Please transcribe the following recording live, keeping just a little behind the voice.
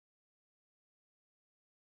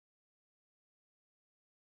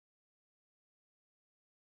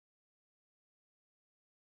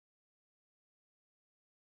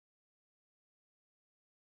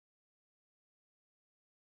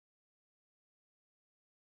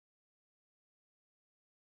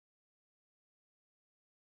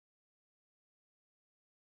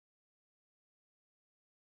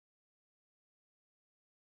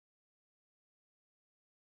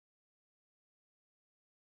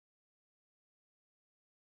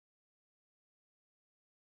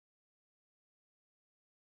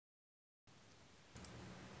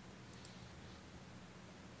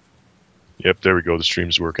Yep, there we go. The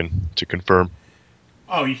stream's working. To confirm.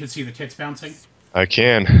 Oh, you can see the tits bouncing? I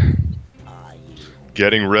can.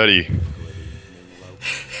 Getting ready.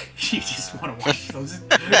 You just want to watch those.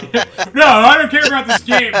 No, I don't care about this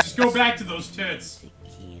game. Just go back to those tits.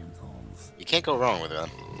 You can't go wrong with it.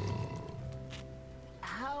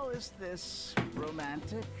 How is this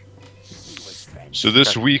romantic? So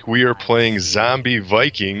this week we are playing Zombie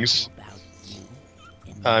Vikings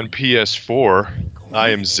on PS4. I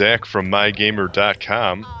am Zach from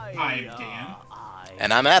Mygamer.com. I am Dan.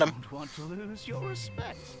 And I'm Adam. Don't want to lose your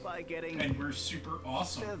respect by getting And we're super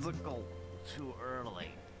awesome. physical too early.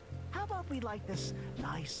 How about we like this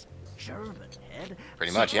nice German head?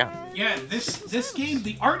 Pretty much, yeah. Yeah, this game,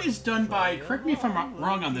 the art is done by, correct me if I'm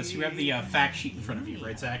wrong on this, you have the fact sheet in front of you,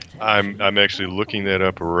 right, Zach? I'm actually looking that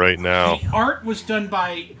up right now. The art was done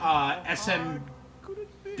by SMBC,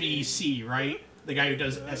 right? The guy who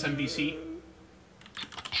does SMBC?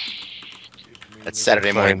 That's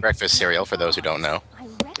Saturday morning breakfast cereal, for those who don't know.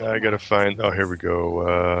 I gotta find... Oh, here we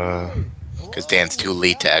go. Because Dan's too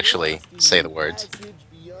late to actually say the words.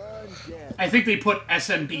 I think they put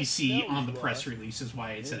SMBC on the press release, is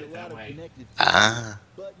why it said it that way. Ah.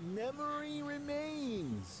 But memory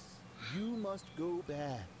remains. You must go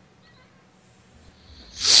back.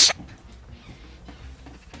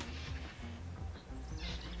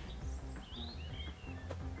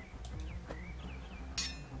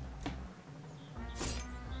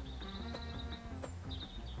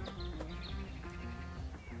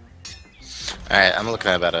 Alright, I'm looking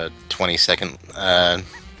at about a 20-second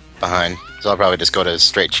behind. So I'll probably just go to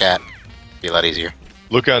straight chat. Be a lot easier.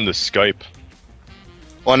 Look on the Skype.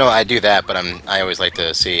 Well, no, I do that, but I always like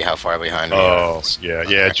to see how far behind we are. Oh, yeah.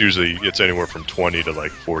 It's anywhere from 20 to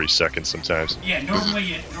like 40 seconds sometimes. Yeah,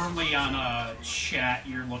 normally on chat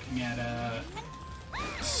you're looking at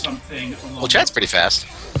something along... Well, chat's pretty fast.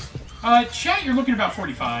 Chat you're looking about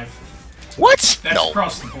 45. What? That's No.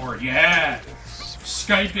 across the board, yeah.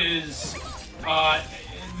 Skype is...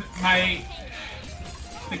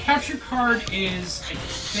 The capture card is... I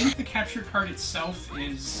think the capture card itself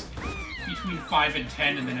is between 5 and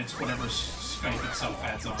 10, and then it's whatever Skype itself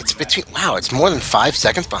adds on. It's between... Wow, it's more than 5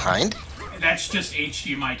 seconds behind? That's just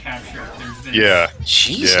HDMI capture. There's Yeah.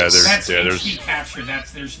 Jesus. That's there's... HD capture.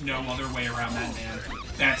 There's no other way around that, man.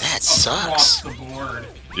 That's That across sucks. the board.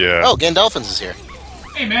 Yeah. Oh, Gandalfins is here.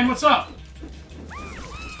 Hey, man, what's up?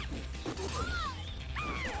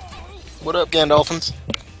 What up, Gandalfins?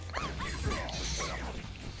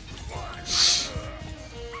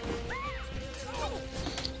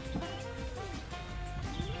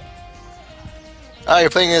 Oh,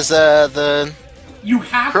 you're playing as the You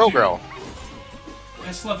have Crow to. Girl.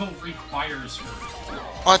 This level requires her.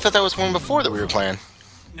 Oh, I thought that was one before that we were playing.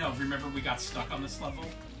 No, remember we got stuck on this level?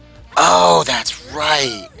 Oh, that's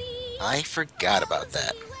right. I forgot about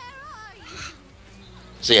that.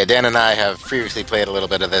 So yeah, Dan and I have previously played a little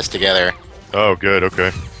bit of this together. Oh, good,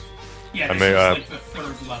 okay. Yeah, I this may, is like the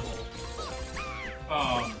third level.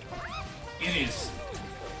 It is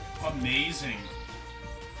amazing.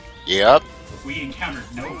 Yep. We encountered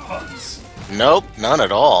no bugs. Nope, none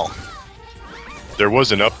at all. There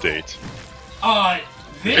was an update.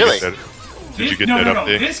 This... Really? Did you get no, that no,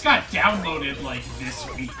 update? No, this got downloaded, like, this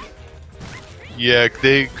week. Yeah,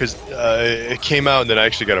 because it came out and then I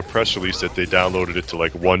actually got a press release that they downloaded it to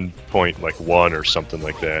like 1.1 or something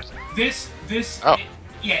like that. Oh.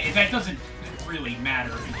 Yeah, that doesn't really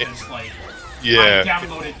matter because, like, Yeah. I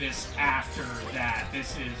downloaded this after that.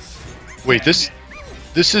 This is... Wait, this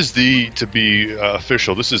is to be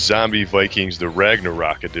official. This is Zombie Vikings, the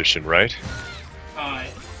Ragnarok edition, right?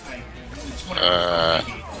 It's whatever.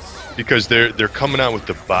 Because they're coming out with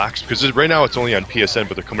the box. Because right now it's only on PSN,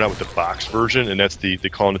 but they're coming out with the box version, and that's they're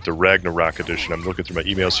calling it the Ragnarok edition. I'm looking through my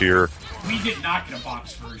emails here. We did not get a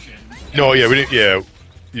box version. No, yeah, we didn't.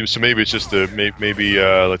 Yeah, so maybe it's just the maybe.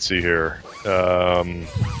 Let's see here.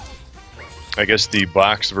 I guess the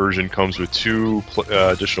box version comes with 2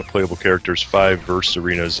 additional playable characters, 5 verse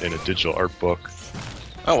arenas, and a digital art book.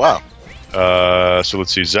 Oh wow. So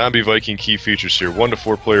let's see. Zombie Viking key features here: 1 to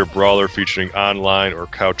 4 player brawler featuring online or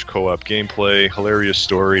couch co-op gameplay, hilarious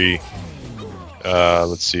story.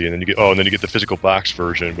 Let's see, and then you get the physical box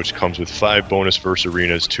version, which comes with 5 bonus verse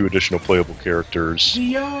arenas, 2 additional playable characters.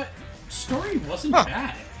 The story wasn't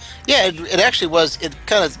bad. Yeah, it actually was.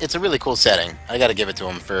 It's a really cool setting. I got to give it to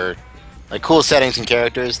them for like cool settings and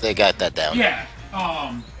characters. They got that down. Yeah.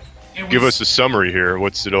 It was, Give us a summary here.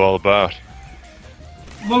 What's it all about?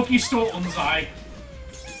 Loki stole Unzai,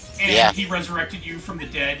 and Yeah. he resurrected you from the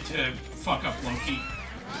dead to fuck up Loki.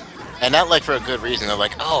 And not like for a good reason. They're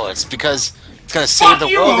like, oh, it's because it's gonna save the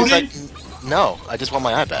you, world. It's Odin! like, no, I just want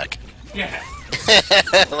my eye back. Yeah.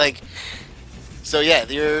 Like, so yeah,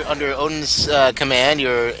 you're under Odin's command.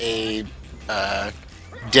 You're a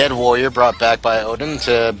dead warrior brought back by Odin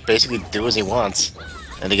to basically do as he wants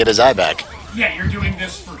and to get his eye back. Yeah, you're doing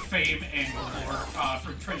this for fame and glory,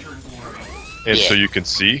 for treasure and glory. And Yeah. so you can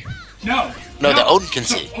see. No. No, the Odin can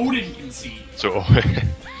so see. Odin can see. So,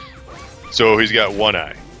 so he's got one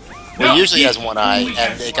eye. Well, No, he usually he has one eye, only and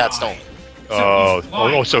has it one got eye. stolen. Oh, he's oh,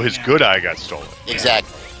 blind so his now. good eye got stolen.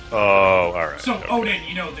 Exactly. Oh, all right. So okay. Odin,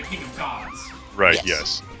 you know, the king of gods. Right.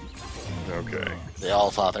 Yes. Yes. Okay. The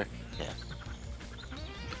All Father. Yeah.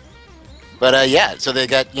 But yeah, so they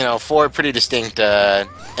got four pretty distinct, and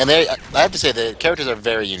they. I have to say the characters are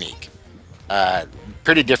very unique.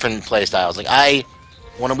 Pretty different play styles. Like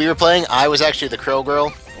when we were playing, I was actually the Crow Girl,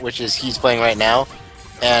 which is he's playing right now.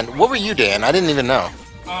 And what were you, Dan? I didn't even know.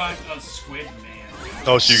 A squid man.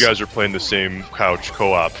 Oh, so you guys are playing the same couch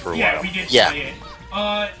co-op for a Yeah, while. we did Yeah. play it.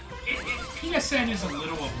 PSN is a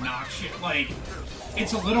little obnoxious. Like,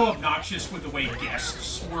 it's a little obnoxious with the way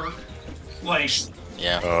guests work. Like,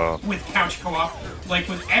 Yeah. with couch co-op. Like,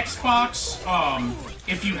 with Xbox,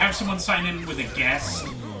 if you have someone sign in with a guest,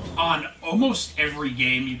 on almost every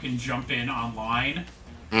game you can jump in online.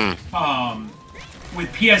 With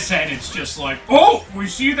PSN, it's just like, oh, we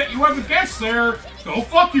see that you have a guest there. Go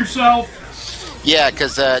fuck yourself. Yeah,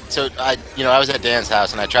 because so I was at Dan's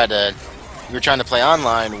house and we were trying to play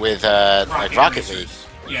online with like Rocket League. Racers.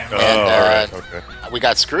 Yeah. Oh, And, all right. Okay. We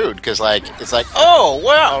got screwed because it's like, oh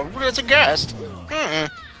wow, it's a guest.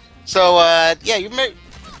 So yeah, you may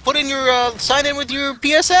put in your sign in with your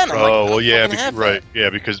PSN. I'm Oh, like, well, yeah, fucking have right, that. yeah,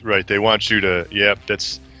 because they want you to,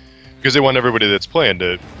 that's because they want everybody that's playing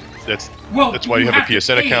to. That's why you have a to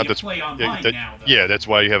PSN pay account. to That's play online now, though. yeah, that's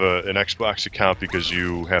why you have an Xbox account because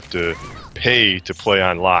you have to pay to play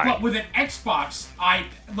online. But with an Xbox, I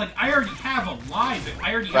already have a live.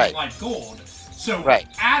 I already Right. have live gold. So Right.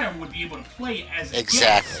 Adam would be able to play as a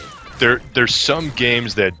Exactly. guest. There's some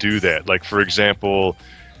games that do that. Like for example,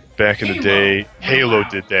 back in the Halo day, would Halo allow.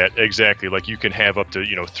 did that exactly. Like you can have up to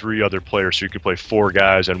 3 other players, so you could play 4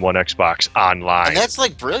 guys and 1 Xbox online. And that's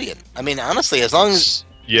like brilliant. I mean, honestly, as long as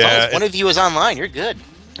yeah, one of you is online, you're good.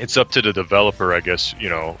 it's up to the developer, I guess.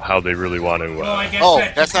 How they really want to. Well, I guess Oh,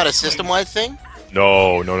 that that's not a typically- system-wide thing?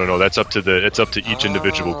 No. That's up to each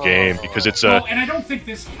individual game because it's Well, and I don't think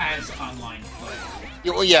this has online play.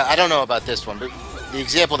 Yeah, well, yeah, I don't know about this one, but the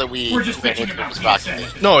example that We're just ran bitching into about was Rocket PSN.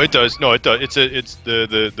 League. No, it does. No, it does. It's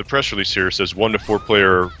the press release here says 1 to 4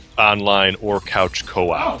 player online or couch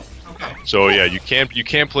co-op. Oh, okay. So yeah, you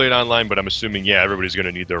can't play it online, but I'm assuming everybody's going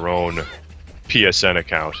to need their own PSN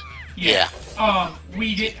account. Yeah. I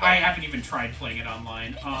haven't even tried playing it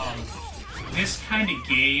online. This kind of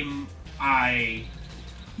game, I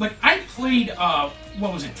played,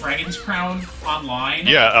 what was it, Dragon's Crown online?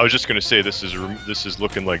 Yeah, I was just going to say this is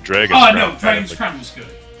looking like Dragon's Oh, Crown. no, kind Dragon's of Crown was good.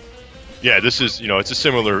 Yeah, this is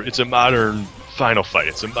it's a modern Final Fight.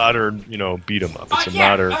 It's a modern beat 'em up. It's a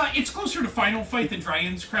modern. It's closer to Final Fight than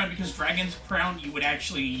Dragon's Crown because Dragon's Crown you would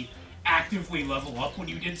actually actively level up when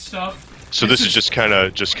you did stuff. So this is just kind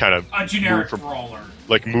of a generic move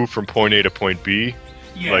brawler. from point A to point B,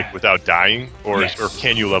 Yeah. like without dying, or Yes. or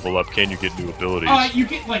can you level up? Can you get new abilities? You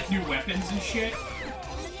get like new weapons and shit.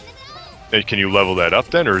 And can you level that up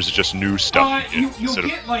then, or is it just new stuff? You'll instead of-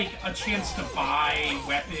 get like a chance to buy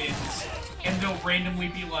weapons, and they'll randomly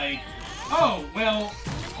be like, "Oh, well,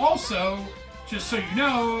 also, just so you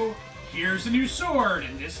know, here's a new sword,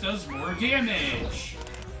 and this does more damage,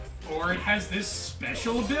 or it has this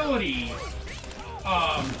special ability."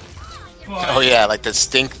 But Oh yeah, like the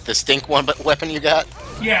stink one weapon you got.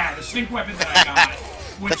 yeah, the stink weapon that I got, That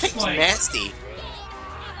which thing's like, nasty.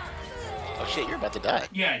 Oh shit, you're about to die.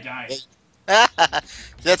 yeah, it dies.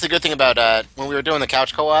 That's a good thing about when we were doing the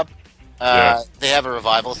couch co-op. Yeah. They have a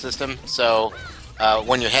revival system, so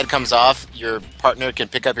when your head comes off, your partner can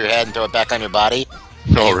pick up your head and throw it back on your body.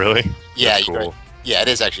 Oh really? Yeah, That's cool. yeah, it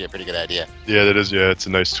is actually a pretty good idea. Yeah, that is. Yeah, it's a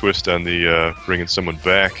nice twist on the bringing someone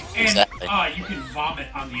back. And Exactly. you can vomit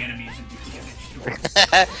on the enemies and do damage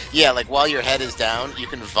to them. Yeah, like while your head is down, you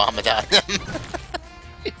can vomit on them.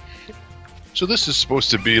 So this is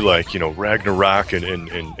supposed to be like Ragnarok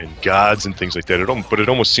and gods and things like that. But it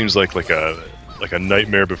almost seems like a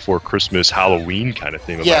Nightmare Before Christmas Halloween kind of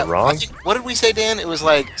thing. Am I wrong? What did we say, Dan? It was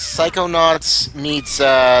like Psychonauts meets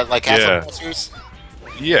like Castle Yeah. Crashers,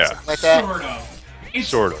 Yeah, like that. Sort of. It's,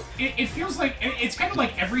 sort of. It feels like it's kind of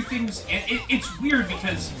like everything's. It's weird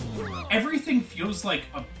because everything feels like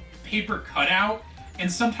a paper cutout,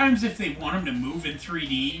 and sometimes if they want them to move in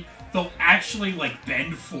 3D, they'll actually like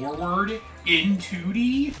bend forward in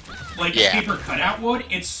 2D, like Yeah. a paper cutout would.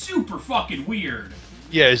 It's super fucking weird.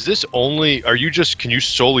 Yeah, is this only? Are you just? Can you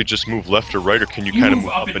solely just move left or right, or can you kind of move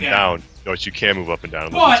up and down? No, you can move up and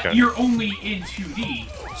down. But you're only in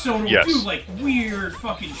 2D, so it'll Yes. do like weird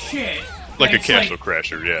fucking shit. Like a it's Castle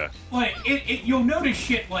Crasher, yeah. Like you'll notice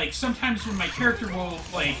shit like sometimes when my character will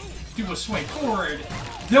like do a swipe forward,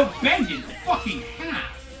 they'll bend in fucking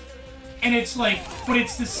half, and it's like, but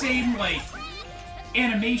it's the same like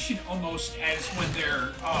animation almost as when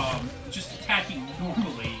they're just attacking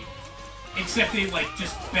normally. Except they, like,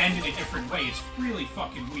 just bend in a different way. It's really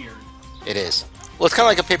fucking weird. It is. Well, it's kind of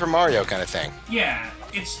like a Paper Mario kind of thing. Yeah,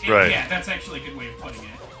 right. Yeah, that's actually a good way of putting it.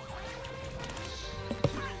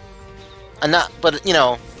 But, you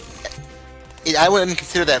know, I wouldn't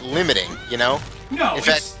consider that limiting, you know? No, in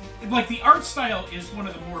fact, like, the art style is one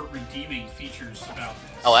of the more redeeming features about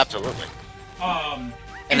this. Oh, absolutely. And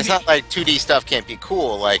it's not like 2D stuff can't be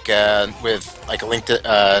cool, like, with, like, a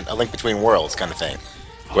Link Between Worlds kind of thing.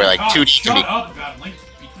 Where, like, 2D shut up about Link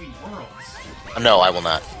Between Worlds. No, I will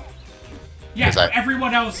not. Yeah,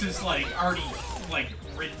 everyone else has, like, already, like,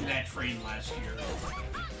 ridden that train last year.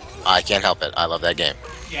 I can't help it. I love that game.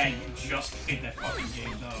 Yeah, you just played that fucking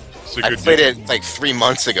game, though. I played it, like, 3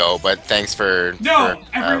 months ago, but thanks for... No!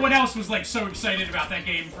 Everyone else was, like, so excited about that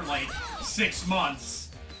game for, like, 6 months.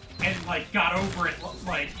 And, like, got over it,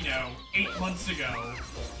 like, you know, 8 months ago.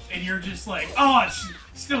 And you're just like, oh, it's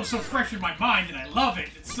still so fresh in my mind, and I love it.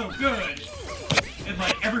 It's so good. And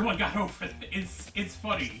like everyone got over it. It's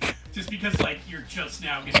funny, just because like you're just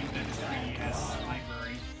now getting the 3DS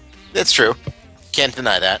library. It's true. Can't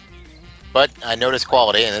deny that. But I noticed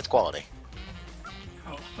quality, and it's quality.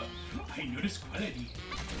 Oh, I noticed quality.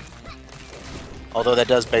 Although that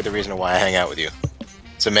does beg the reason why I hang out with you.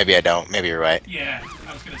 So maybe I don't. Maybe you're right. Yeah,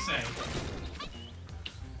 I was gonna say.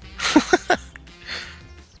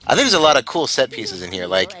 I think there's a lot of cool set pieces in here.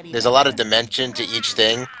 Like, there's a lot of dimension to each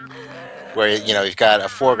thing. Where, you know, you've got a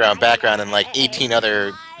foreground, background, and like 18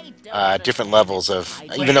 other different levels of...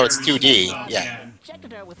 Even though it's 2D, yeah.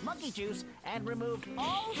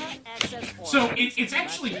 So it's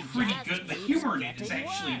actually pretty good. The humor in it is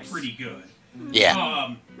actually pretty good.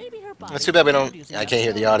 Yeah. It's too bad I can't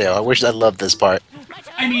hear the audio. I wish I loved this part.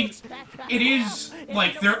 I mean, it is,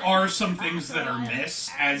 like, there are some things that are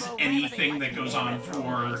miss, as anything that goes on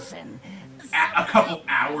for a couple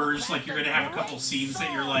hours. Like, you're gonna have a couple scenes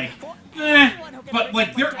that you're like, eh. But,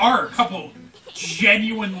 like, there are a couple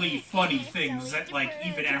genuinely funny things that, like,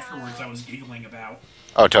 even afterwards I was giggling about.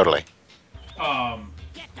 Oh, totally.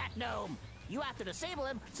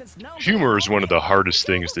 Humor is one of the hardest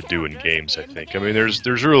things to do in games, I think. I mean, there's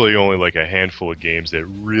really only like a handful of games that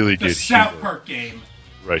really get humor. The South Park game.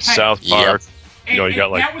 Right, South Park. Yep. You know, you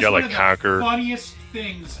got like Conquer. The funniest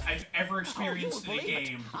things I've ever experienced in a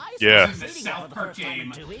game. Yeah. Was in the South Park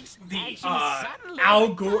game. The Al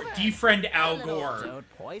Gore, defriend Al Gore,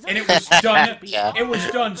 and it was done. Yeah. It was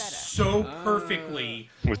done so perfectly.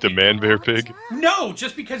 With the man bear pig. No,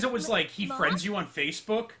 just because it was like he friends you on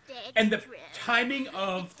Facebook, and the timing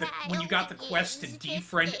of when you got the quest to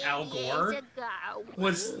defriend Al Gore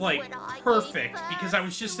was like perfect, because I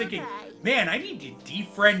was just thinking, man, I need to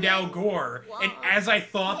defriend Al Gore, and as I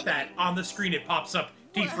thought that, on the screen it pops up,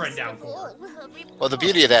 defriend Al Gore. Well, the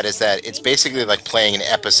beauty of that is that it's basically like playing an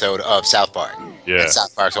episode of South Park. Yeah. And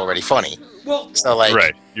South Park's already funny. Well, so like,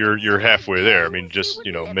 right, you're halfway there. I mean, just,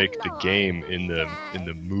 you know, make the game in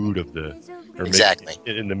the mood of the exactly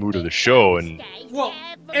in the mood of the show. And well,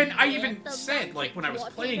 and I even said, like, when I was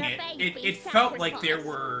playing it felt like there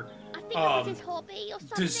were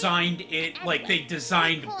designed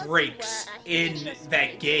breaks in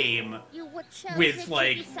that game with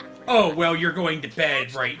like, oh well, you're going to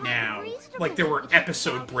bed right now. Like there were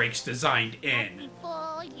episode breaks designed in.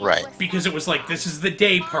 Right. Because it was like, this is the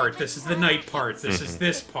day part, this is the night part, this is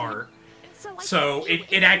this part. So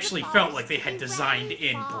it actually felt like they had designed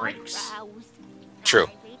in breaks. True.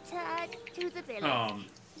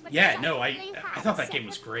 Yeah, no, I thought that game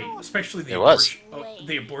was great, especially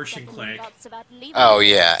the abortion clinic. Oh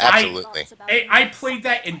yeah, absolutely. I played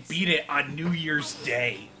that and beat it on New Year's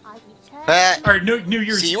Day. Or New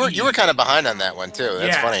Year's Eve. You were kind of behind on that one too.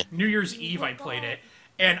 That's funny. New Year's Eve I played it.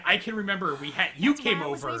 And I can remember you came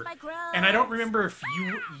over, and I don't remember if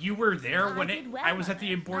you were there when I was at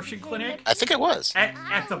the abortion clinic. I think it was.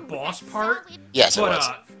 At the boss part. Yes, it was.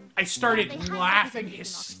 I started laughing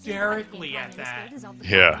hysterically at that.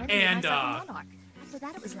 Yeah. And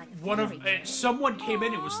one of someone came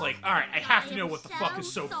in and was like, all right, I have to know what the fuck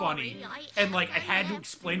is so funny, and like I had to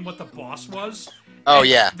explain what the boss was. Oh and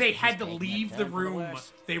yeah. They had to leave the room.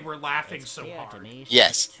 They were laughing so hard.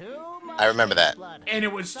 Yes. I remember that. And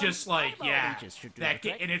it was just like, yeah,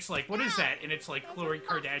 and it's like, what is that? And it's like Khloe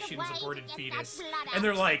Kardashian's aborted fetus, and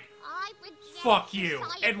they're like, fuck you.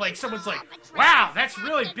 And like someone's like, wow, that's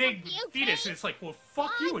really big fetus. And it's like, well,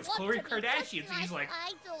 fuck you, it's Khloe Kardashian's. And he's like,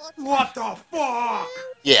 what the fuck?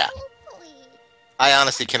 Yeah. I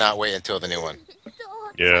honestly cannot wait until the new one.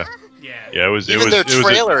 Yeah. Yeah. It was. Even their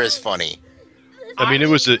trailer is funny. I mean, it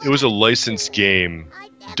was a licensed game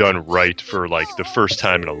done right for like the first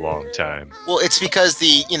time in a long time. Well, it's because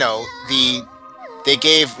they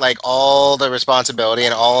gave like all the responsibility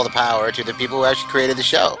and all the power to the people who actually created the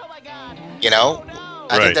show. You know,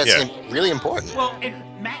 I think that's really important. Well,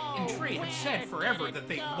 and Matt and Trey have said forever that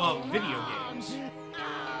they love video games.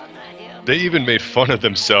 They even made fun of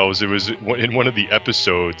themselves. It was in one of the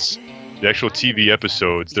episodes, the actual TV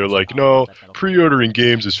episodes. They're like, no, pre-ordering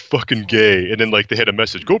games is fucking gay. And then like they had a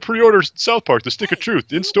message, go pre-order South Park: The Stick of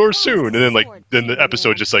Truth in stores soon. And then then the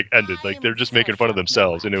episode just like ended. Like they're just making fun of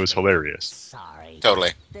themselves, and it was hilarious.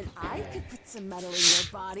 Totally.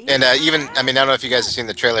 And even, I mean, I don't know if you guys have seen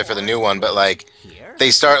the trailer for the new one, but like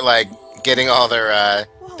they start like getting all their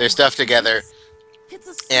stuff together,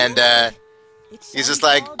 and he's just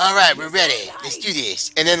like, all right, we're ready, let's do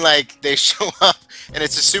this. And then like they show up, and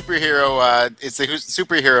it's a superhero,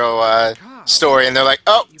 story, and they're like,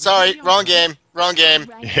 oh, sorry, wrong game. Yeah,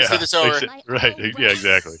 Let's do this over. Right. Yeah,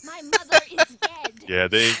 exactly. Yeah,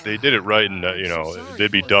 they did it right, and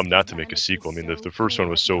they'd be dumb not to make a sequel. I mean, the first one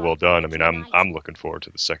was so well done. I mean, I'm looking forward to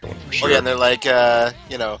the second one for sure. Oh yeah, and they're like, I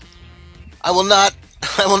will not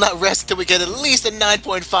rest till we get at least a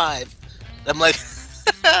 9.5. I'm like,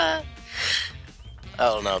 I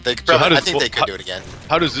don't know. They probably, I think they could do it again.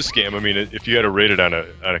 How does this game? I mean, if you had to rate it on a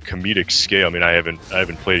comedic scale, I mean, I haven't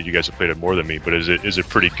played it. You guys have played it more than me, but is it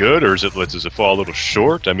pretty good, or does it fall a little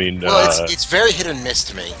short? I mean, well, it's very hit or miss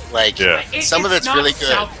to me. Like, some of it's really good.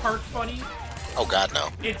 South Park funny. Oh God, no.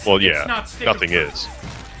 Nothing is.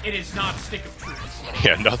 It is not Stick of Truth.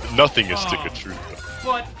 Yeah, nothing is Stick of Truth.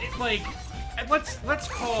 But let's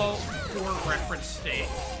call for reference sake.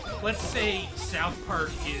 Let's say South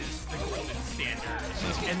Park is the golden standard,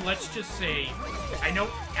 and let's just say, I know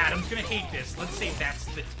Adam's gonna hate this. Let's say that's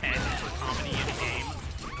the 10 for comedy in a game.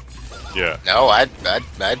 Yeah. No, I'd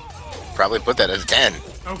probably put that as a 10.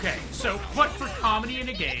 Okay, so what for comedy in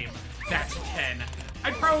a game? That's a 10.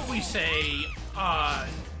 I'd probably say,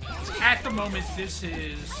 at the moment, this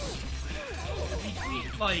is between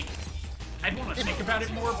like. I'd want to think about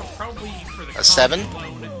it more, but probably for the a 7?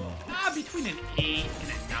 Alone, between an 8 and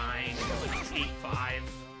a 9, like 8.5.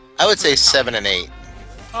 I would say 7 and 8.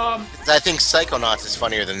 I think Psychonauts is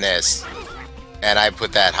funnier than this, and I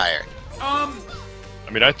put that higher. I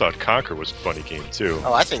mean, I thought Conquer was a funny game too.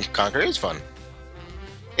 Oh, I think Conquer is fun.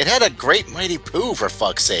 It had a great Mighty Pooh, for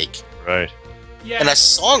fuck's sake. Right. Yeah. And a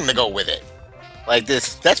song to go with it. Like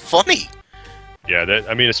this, that's funny. Yeah,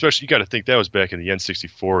 I mean, especially you got to think that was back in the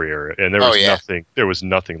N64 era, and there was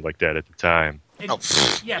nothing like that at the time. And, Oh,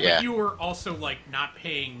 yeah, yeah. but you were also like not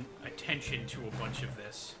paying attention to a bunch of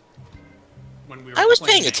this when we were. I was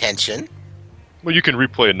playing paying attention. Well, you can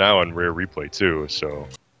replay it now on Rare Replay too, so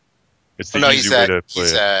it's the No, easy way to play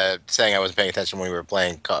he's it. saying I wasn't paying attention when we were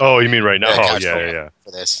playing. Oh, you mean right now? Oh, Couch yeah, Co-op yeah. For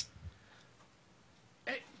this.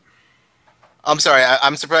 I'm sorry,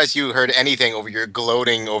 I'm surprised you heard anything over your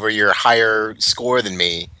gloating over your higher score than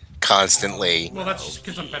me constantly. Well, that's just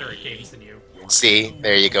because I'm better at games than you. See,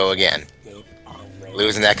 there you go again.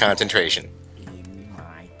 Losing that concentration.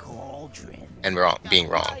 And being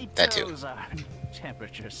wrong. That too.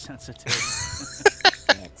 Temperature sensitive.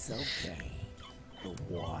 That's okay. The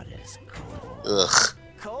water's cold. Ugh.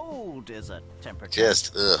 Cold is a temperature.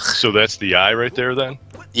 Just ugh. So that's the eye right there, then?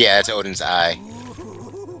 Yeah, it's Odin's eye.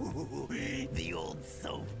 The old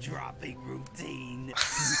soap dropping routine.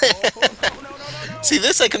 See,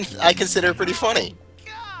 this I consider pretty funny.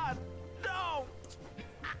 God, no!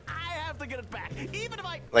 I have to get it back. Even if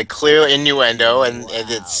I... Like clear innuendo, and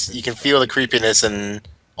it's you can feel the creepiness and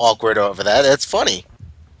awkward over that. It's funny.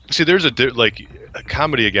 See, there's a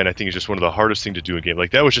comedy again. I think is just one of the hardest thing to do in a game.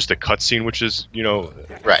 Like that was just a cutscene, which is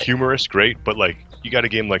Right. humorous, great. But like you got a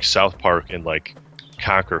game like South Park and like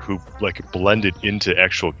Conquer, who like blended into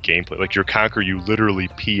actual gameplay. Like your Conquer, you literally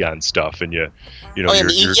pee on stuff, and you're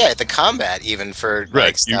the combat even for right.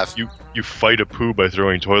 like stuff. You fight a poo by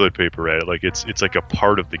throwing toilet paper at it. Like it's like a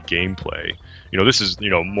part of the gameplay. This is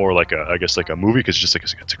more like a movie because it's just like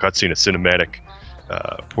it's a cutscene, a cinematic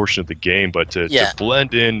portion of the game, but to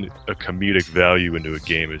blend in a comedic value into a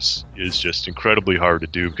game is just incredibly hard to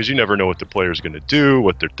do because you never know what the player's going to do,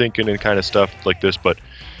 what they're thinking, and kind of stuff like this. But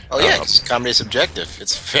comedy is subjective.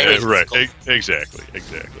 It's very right. Exactly.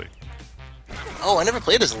 Oh, I never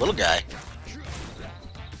played as a little guy.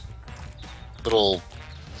 Little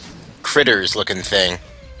critters-looking thing.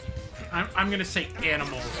 I'm gonna say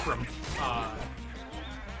animal from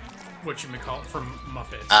whatchamacallit from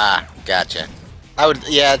Muppets. Ah, gotcha. I would,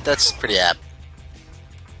 yeah, that's pretty apt.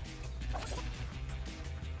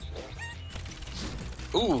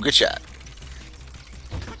 Ooh, good shot.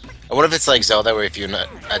 I wonder if it's like Zelda, where if you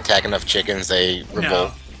attack enough chickens, they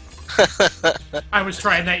revolt. No. I was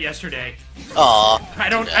trying that yesterday. Aw. I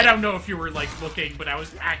don't know if you were like looking, but I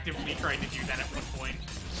was actively trying to do that at one point.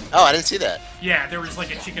 Oh, I didn't see that. Yeah, there was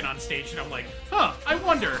like a chicken on stage, and I'm like, huh, I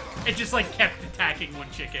wonder. It just like kept attacking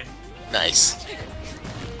one chicken. Nice.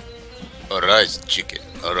 Arise, chicken,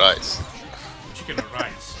 arise. Chicken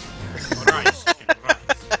arise. Arise, chicken arise.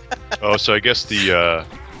 Oh, so I guess the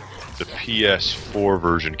PS4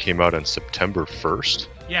 version came out on September 1st.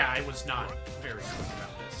 Yeah, I was not very cool about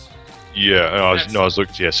this. Yeah, I was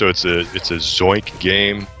looking. Yeah, so it's a Zoink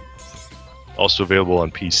game, also available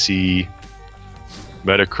on PC.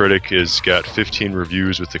 Metacritic has got 15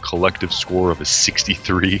 reviews with a collective score of a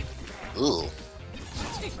 63. Ooh.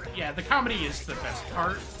 Yeah, the comedy is the best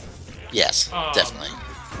part. Yes, definitely.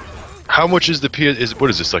 How much is the PS? What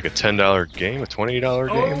is this, like a $10 game, a $20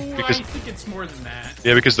 game? Because I think it's more than that.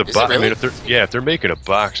 Yeah, because the box. Really? I mean, if they're making a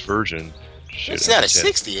box version, shit, It's not a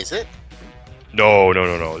 60, is it? No.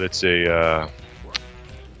 It's a.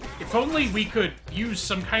 If only we could use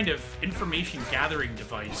some kind of information gathering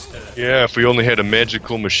device to... Yeah, if we only had a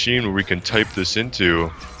magical machine where we can type this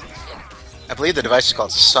into. I believe the device is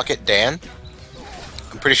called Suck It Dan.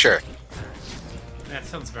 I'm pretty sure. That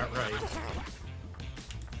sounds about right.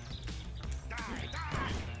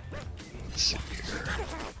 Let's see here.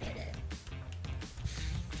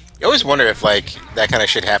 You always wonder if, like, that kind of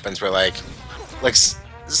shit happens where, like,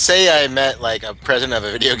 say I met, like, a president of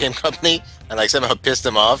a video game company and, like, somehow pissed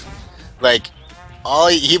him off. Like,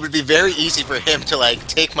 he would be very easy for him to, like,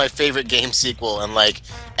 take my favorite game sequel and, like,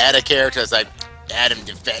 add a character that's like, Adam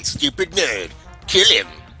the fat stupid nerd, kill him.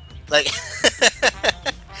 Like,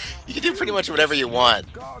 you can do pretty much whatever you want.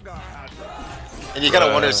 And you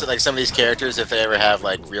gotta wonder, so, like, some of these characters, if they ever have,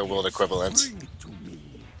 like, real-world equivalents.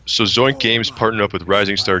 So Zoink Games partnered up with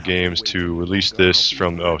Rising Star Games to release this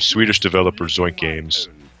from Swedish developer Zoink Games.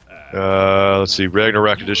 Let's see,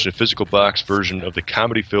 Ragnarok Edition, a physical box version of the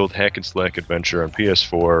comedy-filled hack-and-slack adventure on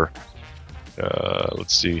PS4.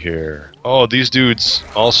 Let's see here. Oh, these dudes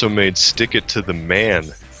also made Stick It to the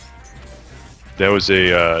Man. That was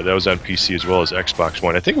on PC as well as Xbox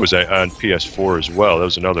One. I think it was on PS4 as well. That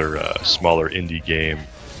was another smaller indie game.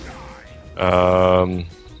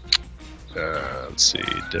 Let's see,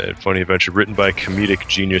 Dead Funny Adventure, written by comedic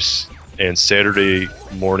genius and Saturday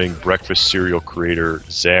morning breakfast cereal creator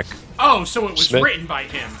Zach. Oh, so it was Smith? written by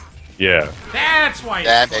him. Yeah. That's why.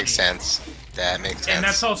 That it's makes funny. sense. That makes sense. And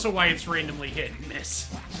that's also why it's randomly hit and miss.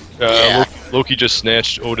 Yeah. Loki just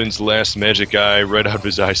snatched Odin's last magic eye right out of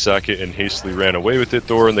his eye socket and hastily ran away with it.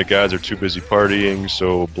 Thor and the gods are too busy partying,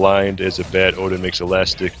 so blind as a bat, Odin makes a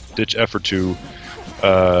last-ditch effort to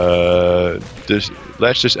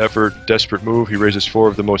last-ditch effort, desperate move. He raises 4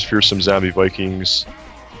 of the most fearsome zombie Vikings.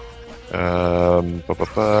 It's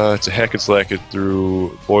a hack and slack it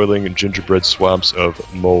through boiling and gingerbread swamps of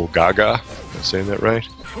Mogaga. Am I saying that right?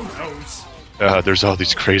 Who knows? There's all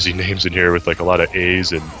these crazy names in here with like a lot of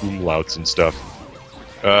A's and umlauts and stuff.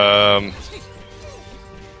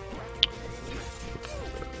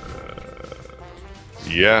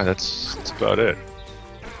 Yeah, that's about it.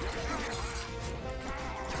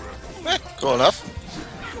 Cool enough.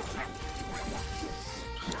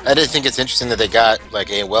 I did think it's interesting that they got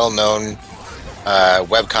like a well-known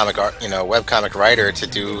webcomic writer to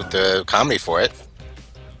do the comedy for it.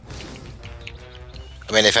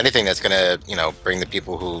 I mean, if anything, that's gonna bring the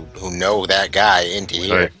people who know that guy into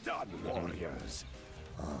here.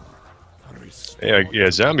 Right. Yeah,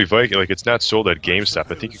 Zombie Viking, like, it's not sold at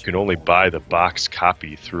GameStop. I think you can only buy the box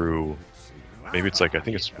copy through, maybe it's like, I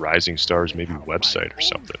think it's Rising Star's maybe website or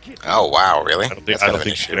something. Oh wow, really? I don't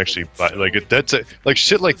think you can actually buy, like, like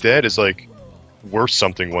shit like that is like worth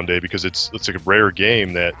something one day because it's like a rare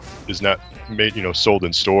game that is not made, sold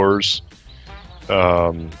in stores.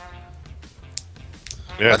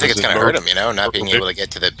 Yeah, I think it's gonna hurt them, not being able to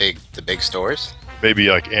get to the big stores. Maybe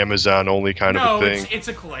like Amazon only kind of a thing. No, it's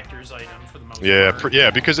a collector's item for the most part.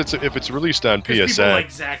 Yeah, because if it's released on PSN, people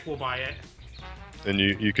like Zach will buy it. and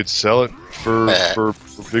you could sell it for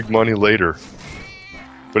big money later.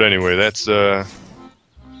 But anyway, that's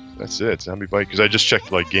it. Zombie Bike. Because I just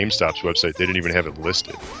checked like GameStop's website. They didn't even have it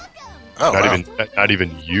listed. Oh, wow. Not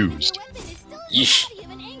even used. Yeesh.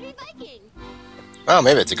 Well,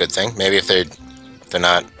 maybe it's a good thing. Maybe if they're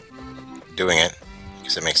not doing it,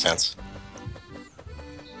 because it makes sense.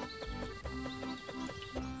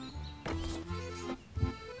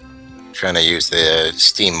 Trying to use the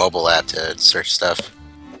Steam mobile app to search stuff.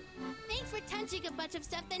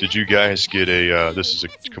 Did you guys get a? This is a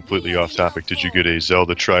completely off topic. Did you get a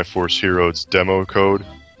Zelda Triforce Heroes demo code?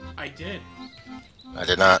 I did. I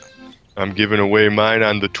did not. I'm giving away mine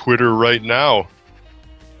on the Twitter right now.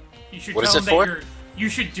 You should What tell is it them that for? you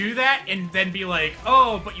should do that and then be like,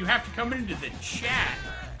 oh, but you have to come into the chat.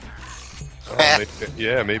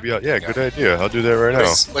 Maybe. Yeah, good idea. I'll do that right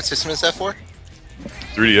now. What system is that for?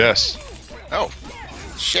 3DS. Oh,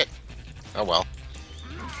 shit. Oh well.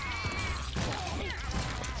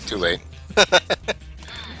 Too late.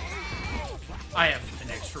 I have an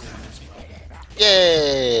extra one as well.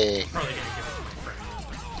 Yay! Probably gonna give it to my friend.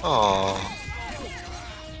 Aww.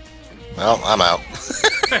 Well, I'm out.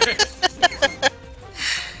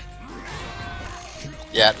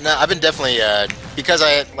 Yeah, no, I've been definitely, because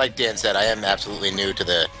like Dan said, I am absolutely new to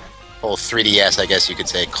the whole 3DS, I guess you could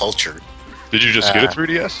say, culture. Did you just get a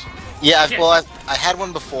 3DS? Yeah, well, I had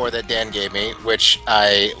one before that Dan gave me, which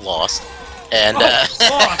I lost. And,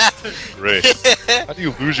 Lost! Great. How do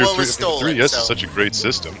you lose your Well, it was 3DS? stolen, 3DS so- is such a great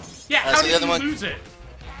system. Yeah, how so did the other you one- lose it?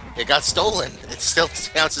 it got stolen. It still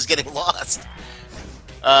counts as getting lost.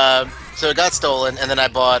 So it got stolen, and then I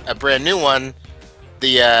bought a brand new one,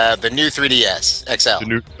 the new 3DS XL. The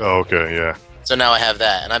new. Oh, okay, yeah. So now I have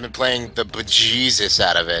that, and I've been playing the bejesus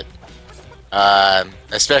out of it,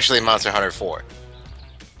 especially Monster Hunter 4.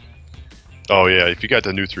 Oh yeah, if you got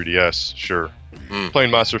the new 3DS, sure.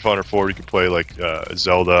 Playing Monster Hunter 4, you can play like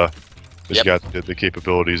Zelda. It's got the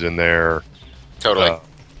capabilities in there. Totally.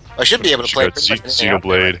 I should be able to you play got pretty much anything out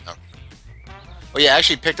there Xenoblade. right now. Well, yeah, I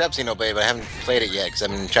actually picked up Xenoblade, but I haven't played it yet because I've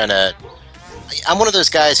been trying to. I'm one of those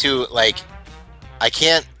guys who I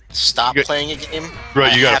can't stop playing a game.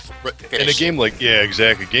 Right, you got to in a finish game it. like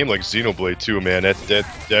exactly. A game like Xenoblade too, man. That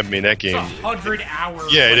game. It's 100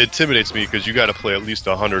 hours. Yeah, it intimidates me because you got to play at least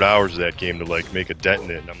 100 hours of that game to like make a dent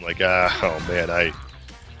in it, and I'm like, oh man, I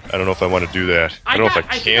don't know if I want to do that. I don't know if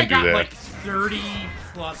I can do that. Like 30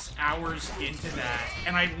 plus hours into that,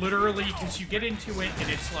 and I literally, because you get into it, and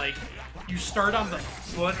it's like you start on the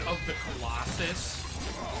foot of the Colossus.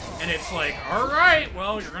 And it's like, all right,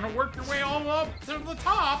 well, you're going to work your way all up to the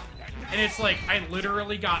top. And it's like, I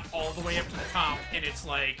literally got all the way up to the top. And it's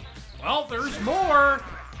like, well, there's more.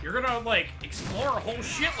 You're going to, like, explore a whole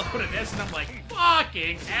shitload of this. And I'm like,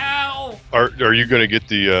 fucking hell. Are you going to get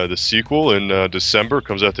the sequel in December?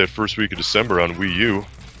 Comes out that first week of December on Wii U.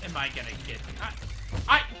 Am I going to get...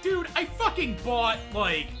 Dude, I fucking bought,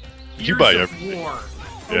 like, You Gears buy of everything. War.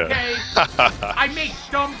 Yeah. Okay? I make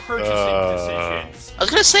dumb purchasing decisions. I was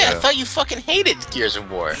gonna say, I thought you fucking hated Gears of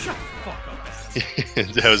War. Shut the fuck up,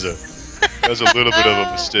 Adam. that was a little bit of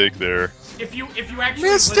a mistake there. If you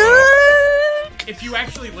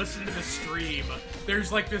actually listen to the stream,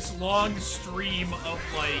 there's like this long stream of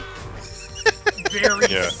like very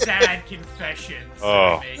sad confessions. that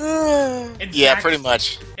I make. And Yeah, Zach's- pretty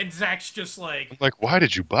much. And Zach's just like, I'm like, why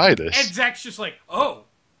did you buy this? and Zach's just like, oh.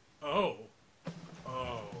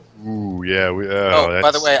 Ooh, yeah.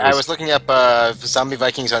 By the way, I was looking up Zombie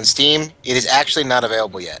Vikings on Steam. It is actually not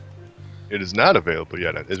available yet. It is not available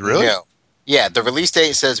yet. Is it really? No. Yeah, the release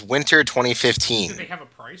date says winter Do 2015. they have a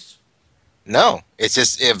price? No, it's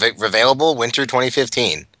just available winter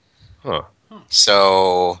 2015. Huh.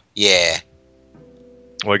 So, yeah.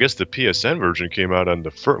 Well, I guess the PSN version came out on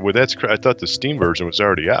the first. Well, I thought the Steam version was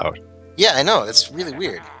already out. Yeah, I know. That's really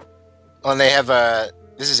weird. Oh, and they have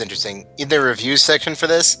this is interesting. In their reviews section for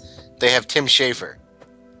this, they have Tim Schafer.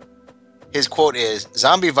 His quote is,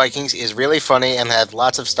 "Zombie Vikings is really funny and had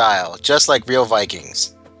lots of style, just like real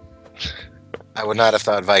Vikings." I would not have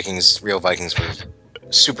thought real Vikings were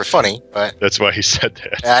super funny, but That's why he said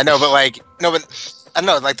that. I know, but I don't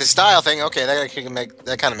know, like the style thing. Okay,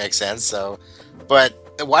 that kind of makes sense. So, but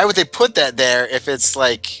why would they put that there if it's a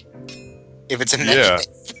negative?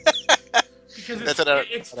 Because That's what I don't-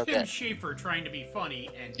 it's okay. Tim Schafer trying to be funny,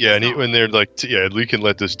 and Yeah, and he's not. when they're like, Lee can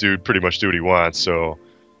let this dude pretty much do what he wants. So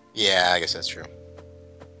Yeah, I guess that's true.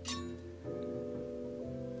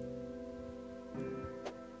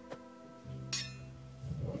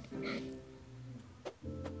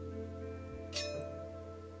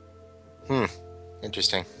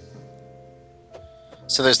 Interesting.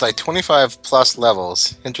 So there's like 25 plus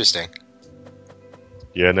levels. Interesting.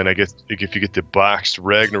 Yeah, and then I guess if you get the boxed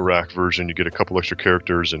Ragnarok version, you get a couple extra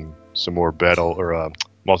characters and some more battle or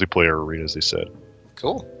multiplayer arenas. They said.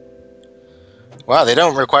 Cool. Wow, they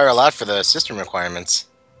don't require a lot for the system requirements.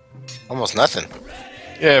 Almost nothing.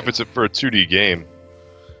 Yeah, if it's for a 2D game.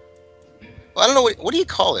 Well, I don't know what do you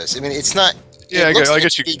call this? I mean, it's not. Yeah, it looks I like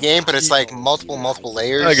guess a 2D game, but it's like multiple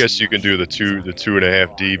layers. I guess you can do the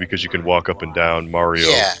 2.5D because you can walk up and down Mario.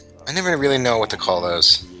 Yeah, I never really know what to call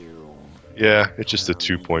those. Yeah, it's just a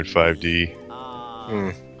 2.5D.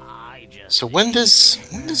 So when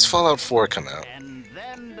does Fallout 4 come out?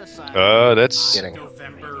 That's Getting.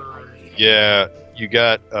 November. yeah. You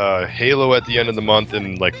got Halo at the end of the month,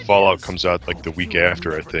 and like Fallout comes out like the week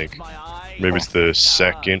after, I think. Maybe it's the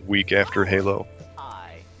second week after Halo.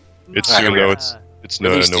 It's soon though. It's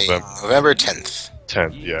Release date, November November 10th.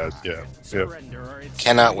 10th. Yeah.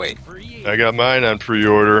 Cannot wait. I got mine on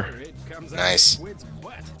pre-order. Nice.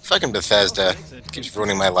 Fucking Bethesda keeps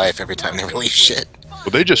ruining my life every time they release shit. Well,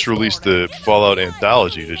 they just released the Fallout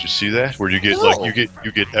anthology. Did you see that? Where you get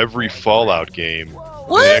you get every Fallout game.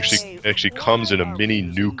 What? And it actually comes in a mini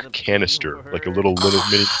nuke canister, like a little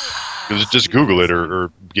mini. Just Google it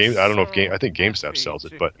or game. I don't know if I think GameStop sells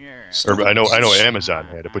it, but or I know Amazon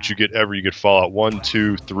had it. But you get Fallout 1,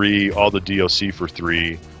 2, 3, all the DLC for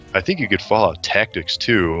 3. I think you get Fallout Tactics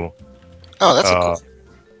too. Oh, that's cool.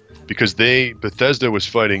 Because Bethesda was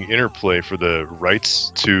fighting Interplay for the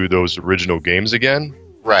rights to those original games again,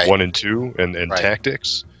 Right. 1 and 2, and Right.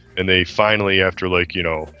 Tactics, and they finally, after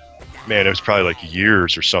man, it was probably like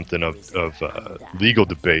years or something of legal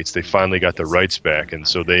debates, they finally got the rights back, and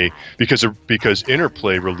so because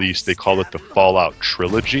Interplay released, they call it the Fallout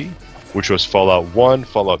Trilogy, which was Fallout 1,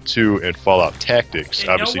 Fallout 2, and Fallout Tactics. And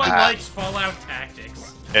obviously, no one likes Fallout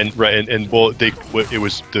Tactics. and it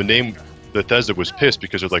was the name. Bethesda was pissed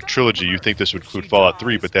because they're like, trilogy. You think this would include Fallout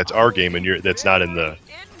 3, but that's our game, and that's not in the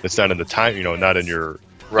time. Not in your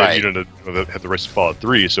Right. You don't have the rights to Fallout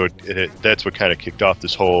 3, so that's what kind of kicked off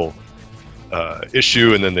this whole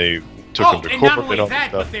issue, and then they took them to and court not only and all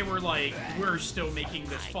that, that but stuff. they were like, we're still making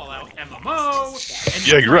this Fallout MMO, and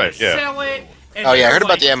Yeah, we're you're trying right, to yeah. sell it. And Oh they yeah, I were heard about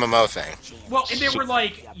like- the MMO thing. Well, and they were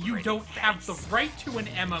like, you don't have the right to an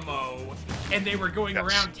MMO, and they were going Yes.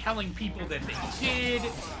 around telling people that they did,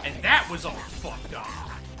 and that was all fucked up.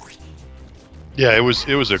 Yeah, it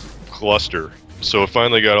was a cluster. So it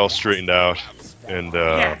finally got all straightened out, and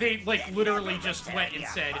Yeah, they like literally just went and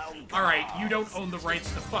said, all right, you don't own the rights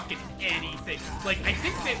to fucking anything. Like, I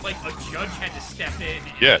think that like a judge had to step in.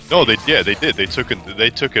 And yeah, just no, say, they did. They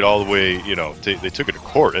took it all the way. They took it to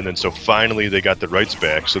court, and then so finally they got the rights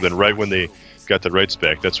back. So then, right when they got the rights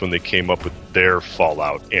back, that's when they came up with their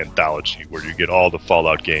Fallout anthology, where you get all the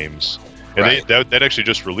Fallout games. And Right. that actually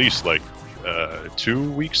just released like 2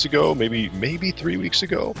 weeks ago, maybe 3 weeks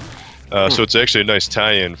ago. So it's actually a nice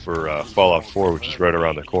tie-in for Fallout 4, which is right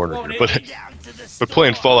around the corner Well, here. it- But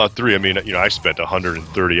playing Fallout 3, I mean, I spent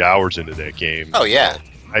 130 hours into that game. Oh yeah.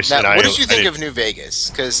 I Now, what did you think didn't- of New Vegas?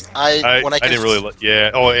 Because I didn't really.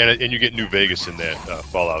 Yeah. Oh, and you get New Vegas in that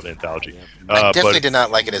Fallout anthology. I definitely but, did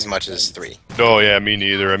not like it as much as 3. No, yeah, me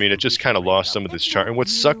neither. I mean, it just kind of lost some of its charm. And what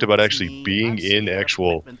sucked about actually being in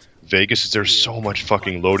actual Vegas is there's so much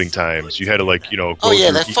fucking loading times. You had to go Oh yeah,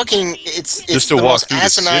 through that fucking it's just to the walk most through the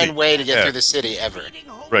asinine city. way to get Yeah. through the city ever.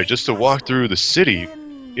 right, just to walk through the city,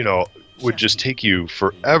 would just take you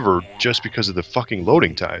forever just because of the fucking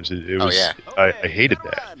loading times. It was, yeah. I hated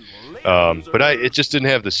that. But it just didn't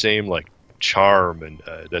have the same like charm and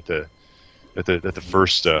that the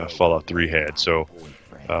first Fallout 3 had. So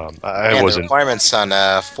I And the wasn't. requirements on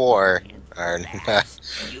 4 are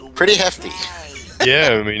pretty hefty.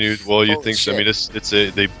 Yeah, I mean, you Holy think so? I mean,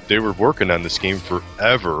 shit. they were working on this game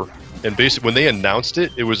forever, and basically when they announced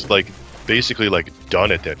it, it was like basically like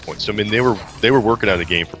done at that point. So I mean, they were working on the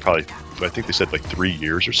game for probably, I think they said like 3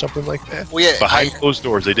 years or something like that. Well, yeah, Behind closed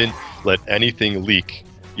doors, they didn't let anything leak,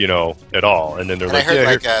 at all. And then they're And I like,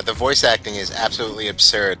 heard yeah, the voice acting is absolutely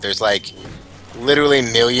absurd. There's like literally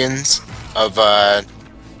millions of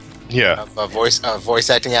yeah. voice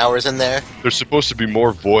acting hours in there. There's supposed to be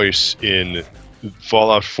more voice in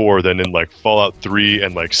Fallout 4 than in like Fallout 3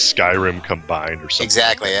 and like Skyrim combined or something.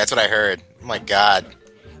 Exactly, that's what I heard. Oh my god,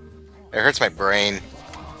 it hurts my brain.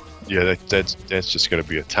 Yeah, that's just going to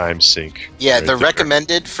be a time sink. Yeah, right the there.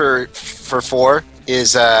 recommended for 4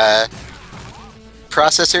 is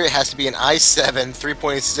processor. It has to be an i7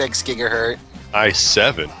 3.6 gigahertz.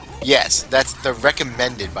 i7. Yes, that's the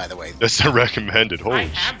recommended, by the way. That's the recommended. I Holy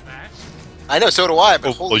have that. I know, so do I, but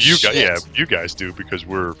well, holy you shit. you guys do because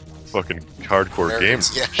we're fucking hardcore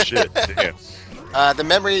Nerds, gamers. yeah. Shit, damn. The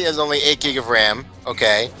memory is only 8 gig of RAM,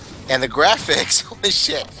 okay, and the graphics, holy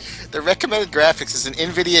shit, The recommended graphics is an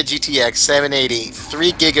NVIDIA GTX 780,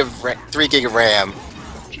 3 gig of RAM,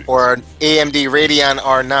 or an AMD Radeon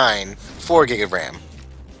R9, 4 gig of RAM.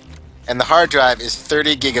 And the hard drive is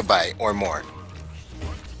 30 gigabyte or more.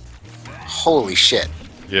 Holy shit.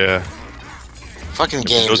 Yeah. Fucking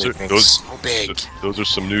games are those so big. Those are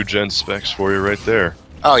some new gen specs for you right there.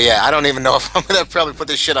 Oh yeah, I don't even know if I'm gonna probably put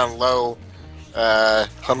this shit on low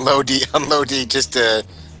D just to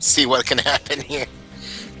see what can happen here.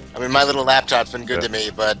 I mean, my little laptop's been good to me,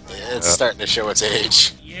 but it's starting to show its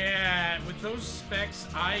age. Yeah, with those specs,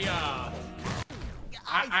 I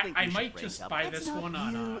might just buy this one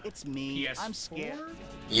on PS4. I'm scared.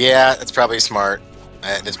 Yeah, it's probably smart.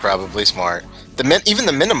 It's probably smart. Even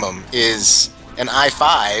the minimum is an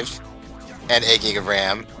i5 and 8 gig of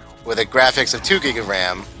RAM with a graphics of 2 gig of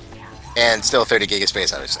RAM and still 30 gig of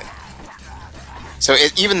space, obviously. So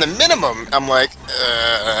even the minimum, I'm like,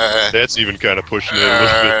 That's even kind of pushing it a little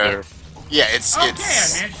bit there. Yeah, it's Okay, I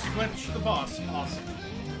managed to glitch the boss. Awesome.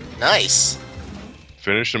 Nice.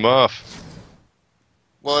 Finish him off.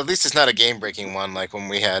 Well, at least it's not a game-breaking one like when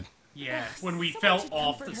we had. Yeah, when we fell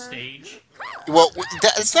off the stage. Well,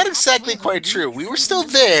 it's not exactly quite true. We were still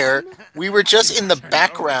there. We were just in the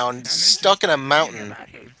background, stuck in a mountain,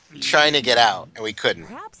 trying to get out, and we couldn't.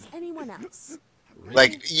 Perhaps anyone else.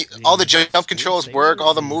 Like, all the jump controls work,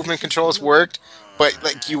 all the movement controls worked, but,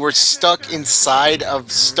 like, you were stuck inside of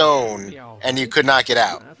stone, and you could not get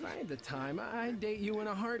out.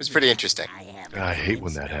 It was pretty interesting. I hate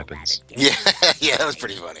when that happens. Yeah, yeah, that was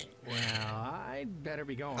pretty funny. Well, I'd better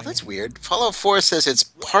be going. Oh, that's weird. Fallout 4 says it's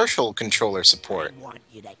partial controller support.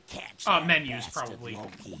 Menus, probably.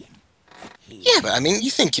 Yeah, but, I mean, you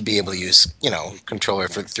think you'd be able to use, controller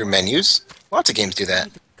through menus. Lots of games do that.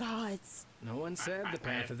 Gods. No one said the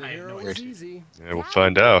path of the I have no hero is idea. easy. Yeah, we'll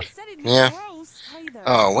find out. Yeah.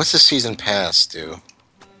 Oh, what's the season pass do?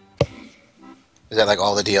 Is that like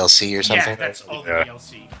all the DLC or something? Yeah, that's all the Yeah.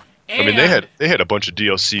 DLC. I mean, they had a bunch of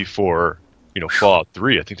DLC for Fallout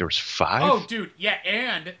 3. I think there was 5. Oh, dude, yeah,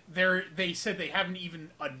 and they said they haven't even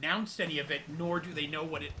announced any of it, nor do they know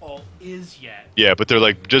what it all is yet. Yeah, but they're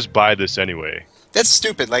like, just buy this anyway. That's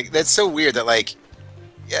stupid. Like, that's so weird that, like,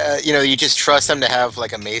 you just trust them to have,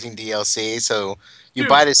 like, amazing DLC, so you Dude,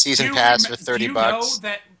 buy the season pass for $30. Do you know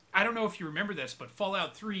that, I don't know if you remember this, but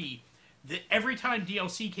Fallout 3, every time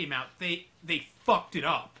DLC came out, they fucked it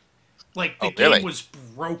up. Like, the game really? was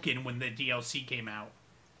broken when the DLC came out.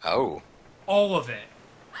 Oh. All of it.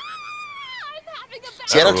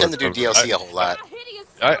 See, I don't tend to do DLC a whole lot.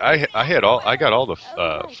 I got all the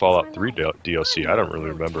Fallout 3 DLC. I don't really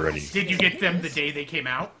remember any. Did you get them the day they came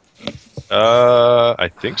out? I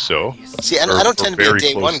think so. See, I don't tend to be a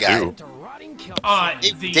day one guy.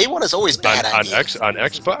 Day one is always bad on ideas. on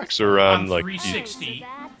Xbox or on like 360.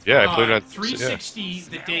 Yeah, I played it on 360.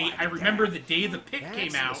 The day I remember, the day the pick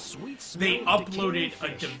came out, they uploaded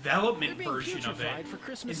a development version of it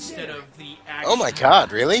instead of the actual. Oh my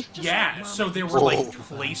god, really? Yeah, so there were like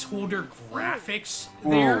placeholder graphics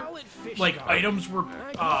there. Like items were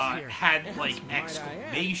had like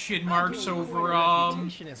exclamation marks over them.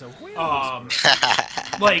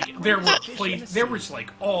 Like there was like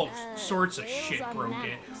all sorts of shit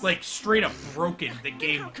broken, like straight up broken. The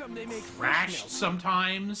game crashed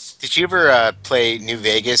sometimes. Did you ever play New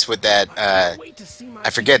Vegas with that, I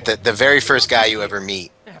forget, the very first guy you ever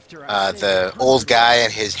meet? The old guy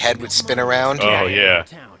and his head would spin around? Oh, yeah.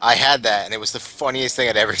 I had that, and it was the funniest thing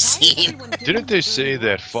I'd ever seen. Didn't they say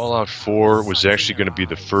that Fallout 4 was actually going to be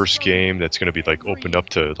the first game that's going to be like opened up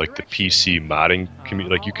to like the PC modding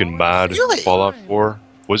community? Like you can mod Really? Fallout 4?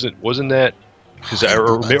 Wasn't that? Because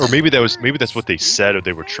or maybe that's what they said, or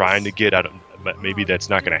they were trying to get. I don't. Maybe that's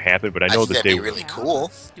not going to happen. But I know that that'd be really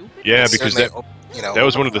cool. Yeah, because that Certainly, that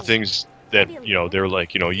was one of the things that they're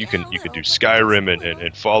like you could do Skyrim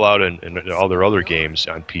and Fallout and all their other games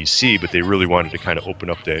on PC, but they really wanted to kind of open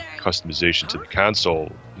up that customization to the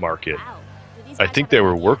console market. I think they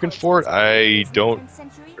were working for it. I don't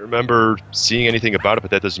remember seeing anything about it,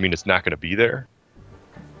 but that doesn't mean it's not going to be there.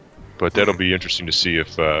 But that'll be interesting to see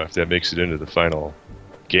if that makes it into the final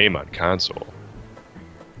game on console.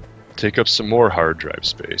 Take up some more hard drive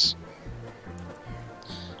space.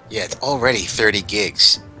 Yeah, it's already 30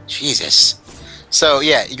 gigs. Jesus. So,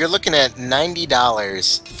 yeah, you're looking at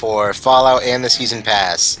 $90 for Fallout and the Season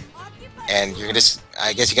Pass. And you're just,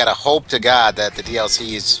 I guess you gotta hope to God that the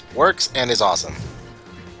DLC works and is awesome.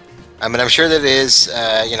 I mean, I'm sure that it is,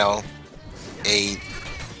 a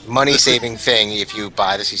money-saving thing if you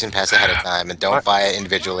buy the Season Pass ahead of time and don't buy it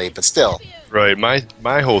individually, but still. Right,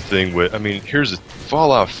 my whole thing with, here's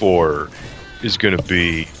Fallout 4 is going to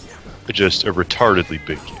be just a retardedly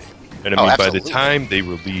big game. And I mean, by the absolutely. time they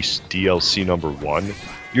release DLC number 1,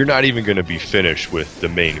 you're not even going to be finished with the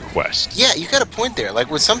main quest. Yeah, you got a point there. Like,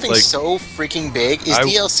 with something Like, so freaking big, is I-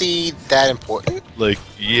 DLC that important? Like,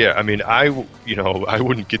 yeah, I mean, I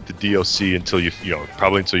wouldn't get the DLC until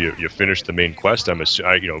probably until you finish the main quest. We don't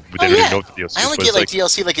even know what the DLC I only is, but get it's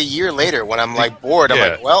DLC like a year later when I'm like bored. I'm Yeah.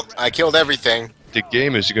 like, well, I killed everything. the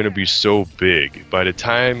game is going to be so big. By the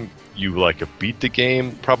time you beat the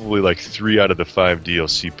game, probably like 3 out of the 5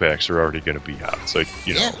 DLC packs are already going to be out. So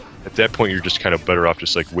Yeah. at that point, you're just kind of better off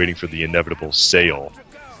just like waiting for the inevitable sale,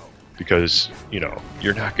 because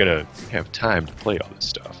you're not going to have time to play all this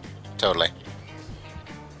stuff. Totally.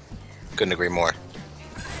 Couldn't agree more.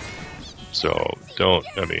 So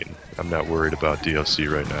I'm not worried about DLC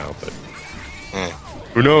right now, but Mm.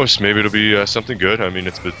 who knows? Maybe it'll be something good. I mean,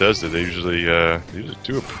 it's Bethesda. They usually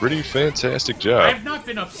do a pretty fantastic job. I've not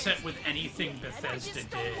been upset with anything Bethesda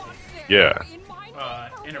did Yeah.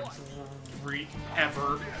 in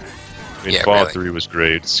ever. I mean, Yeah, Fallout really. 3 was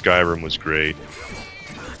great. Skyrim was great.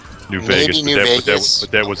 New Maybe Vegas, New Vegas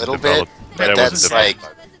but that a was little developed. bit, that but wasn't that's developed.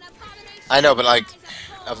 like, I know, but like,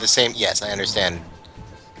 of the same, yes, I understand.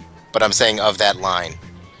 But I'm saying of that line.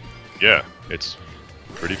 Yeah, it's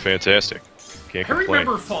pretty fantastic. Can't I complain.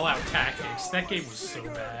 remember Fallout Tactics. That game was so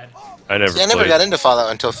bad. I never. See, I never played. got into Fallout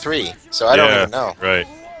until 3, so I don't Yeah, even know. Right.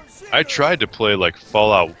 I tried to play like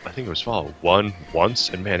Fallout. I think it was Fallout 1 once,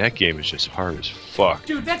 and man, that game is just hard as fuck.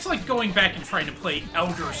 Dude, that's like going back and trying to play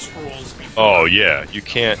Elder Scrolls before. Oh yeah, you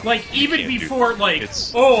can't. Like, even can't do before, that. like,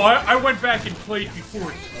 It's- I went back and played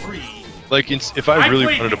before 3. Like if I really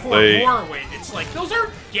played wanted to before play, Morrowind. It's like, those are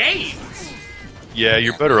games. yeah,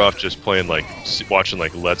 you're better off just playing like watching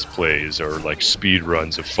like Let's Plays or like speed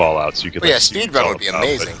runs of Fallout, so you could. Well, like, yeah, see what speed it's run all would be about,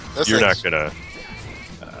 amazing. but Those You're things- not gonna.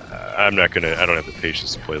 I'm not gonna. I don't have the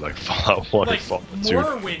patience to play like Fallout 1 or Like, Fallout 2.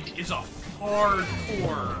 Morrowind is a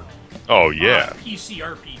hardcore Oh yeah. PC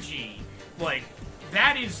RPG. Like,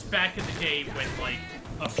 that is back in the day when, like,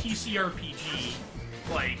 a PC RPG,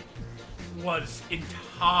 like, was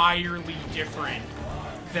entirely different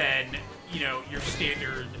than, your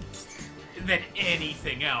standard, than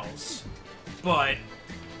anything else. But,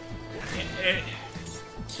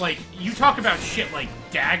 like, you talk about shit like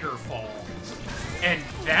Daggerfall, and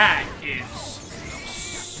that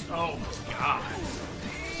is, oh my god.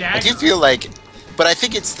 I do feel like, but I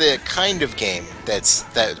think it's the kind of game that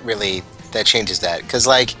changes that. Because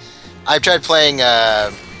like, I've tried playing,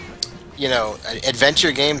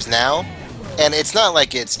 adventure games now, and it's not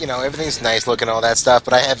like it's everything's nice looking, all that stuff.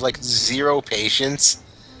 But I have like zero patience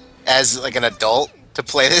as like an adult to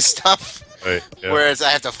play this stuff. Right. Yeah. Whereas I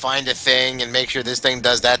have to find a thing and make sure this thing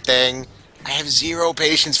does that thing. I have zero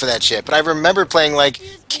patience for that shit. But I remember playing like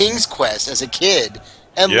King's Quest as a kid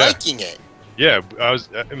and Yeah. liking it. Yeah, I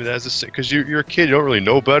mean, that's because you're a kid, you don't really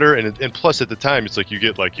know better, and plus at the time it's like you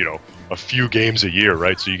get like a few games a year,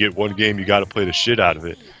 right? So you get one game, you got to play the shit out of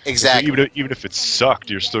it. Exactly. So even if it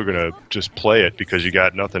sucked, you're still gonna just play it because you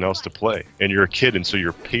got nothing else to play, and you're a kid, and so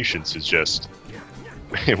your patience is just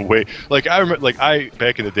way. Like I remember,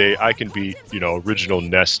 back in the day, I can beat original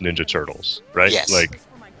NES Ninja Turtles, right? Yes. Like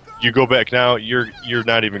you go back now, you're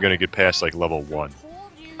not even gonna get past like level 1.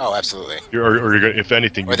 Oh, absolutely. Or you're gonna, if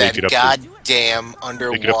anything, you Or make that it up. goddamn Make it up to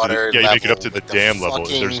underwater the, yeah, you make it up level to the with dam level.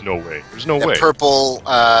 fucking- There's no way. There's no the way. purple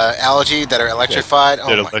algae that are electrified. That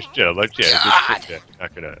Oh my God.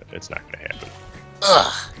 It's not gonna happen.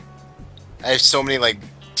 Ugh. I have so many like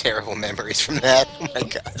terrible memories from that. Oh my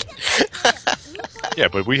god. Yeah,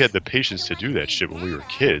 but we had the patience to do that shit when we were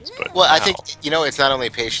kids. But Well, I now, think it's not only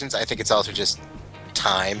patience. I think it's also just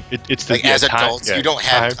time. it's the Like as time, adults, yeah, you don't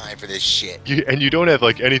have time for this shit. And you don't have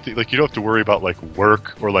like anything. Like you don't have to worry about like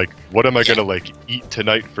work or like what am I Yeah. gonna like eat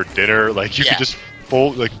tonight for dinner. Like you Yeah. can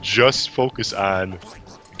just focus on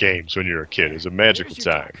games when you're a kid. It's a magical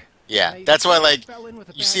time. Yeah, that's why like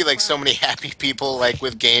you see like so many happy people like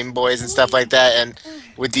with Game Boys and stuff like that, and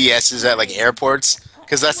with DSs at like airports,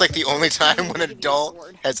 because that's like the only time when an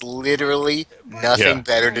adult has literally nothing Yeah.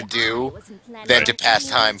 better to do than to pass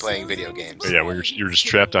time playing video games. But yeah, when you're just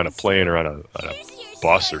trapped on a plane or on a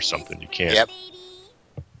bus or something, you can't. Yep.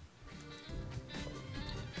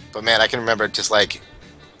 But man, I can remember just like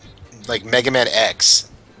Mega Man X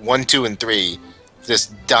 1, 2, and 3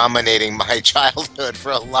 just dominating my childhood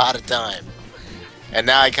for a lot of time. And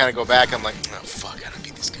now I kind of go back, I'm like, oh fuck, I don't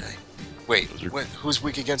beat this guy. Wait, who's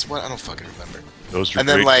weak against what? I don't fucking remember. Those are And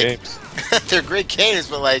then, great like- games. They're great games,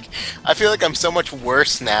 but like, I feel like I'm so much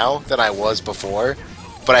worse now than I was before.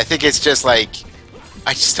 But I think it's just like,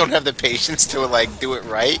 I just don't have the patience to like do it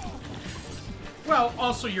right. Well,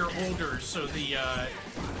 also you're older, so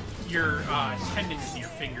your tendons in your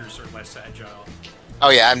fingers are less agile. Oh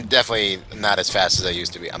yeah, I'm definitely not as fast as I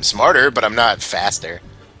used to be. I'm smarter, but I'm not faster.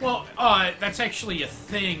 Well, that's actually a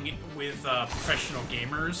thing with professional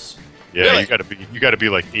gamers. Yeah, Really? you gotta be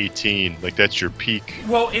like 18. Like that's your peak.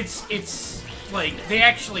 Well, it's like they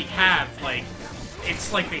actually have like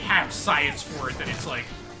it's like they have science for it that it's like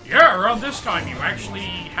yeah, around this time you actually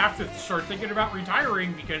have to start thinking about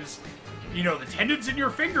retiring because you know the tendons in your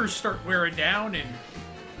fingers start wearing down and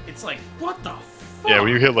it's like what the fuck? Yeah, when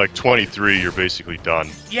you hit like 23, you're basically done.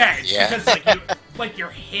 Yeah, it's Yeah. because like you like your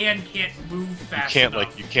hand can't move fast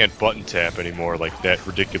enough. You can't button tap anymore like that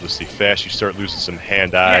ridiculously fast. You start losing some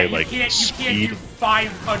hand-eye you like can't speed. do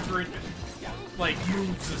 500 like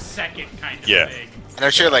moves a second kind of Yeah. thing. And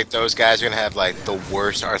I'm sure like those guys are gonna have like the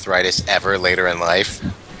worst arthritis ever later in life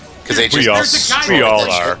because they We just all, There's a guy destroy we all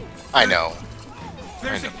that are. shit. I know.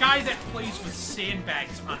 There's a guy that plays with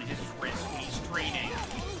sandbags on his wrist when he's training.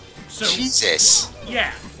 So Jesus.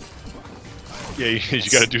 yeah, Yeah, you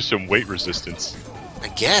gotta do some weight resistance. I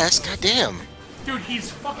guess. Goddamn. dude, he's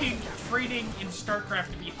fucking training in StarCraft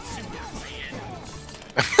to be a Super Saiyan.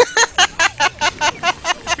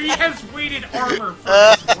 He has weighted armor for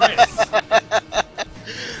his wrist.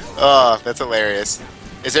 Oh, that's hilarious.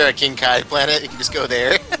 Is there a King Kai planet? You can just go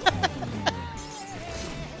there.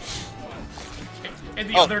 And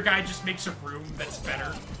the Oh. other guy just makes a room that's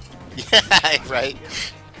better. Yeah, right.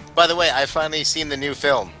 By the way, I've finally seen the new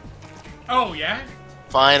film. Oh yeah?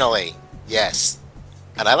 Finally. Yes.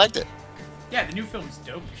 And I liked it. Yeah, the new film's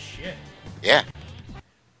dope as shit. Yeah.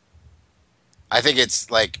 I think it's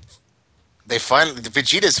like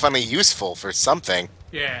Vegeta's finally useful for something.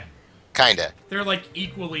 Yeah. Kinda. They're like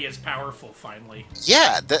equally as powerful finally.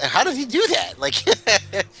 Yeah, how did he do that? Like,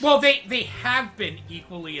 Well, they have been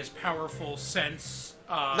equally as powerful since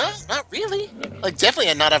no, not really. Like,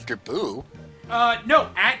 definitely not after Boo. no,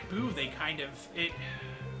 at Boo they kind of it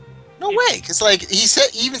No way, because like he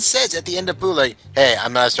even says at the end of Boo, like, "Hey,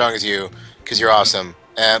 I'm not as strong as you, because you're awesome,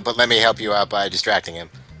 but let me help you out by distracting him,"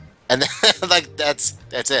 and then, like that's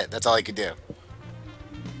it. That's all he could do.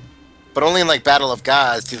 But only in like Battle of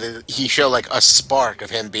Gods did he show like a spark of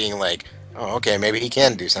him being like, "Oh, okay, maybe he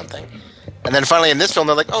can do something." And then finally in this film,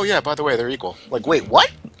 they're like, "Oh yeah, by the way, they're equal." Like, wait,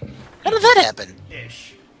 what? How did that happen?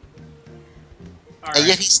 ish. And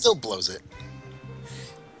yet he still blows it.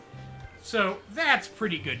 So that's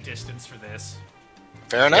pretty good distance for this.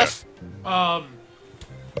 Fair enough.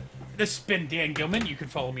 This has been Dan Gilman. You can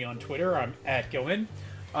follow me on Twitter. I'm at Gilman.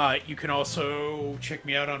 You can also check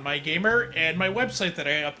me out on Mygamer and my website that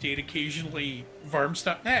I update occasionally,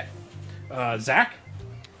 varms.net. Zach?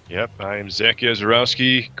 Yep, I am Zach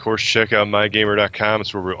Yazorowski. Of course, check out mygamer.com.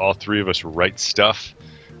 It's where all three of us write stuff.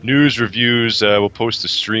 News, reviews, we'll post a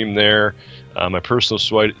stream there. My personal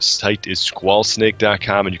site is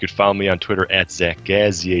squallsnake.com, and you can follow me on Twitter at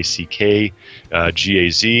ZachGaz,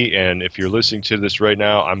 Z-A-C-K-G-A-Z. And if you're listening to this right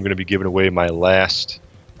now, I'm going to be giving away my last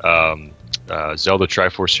Zelda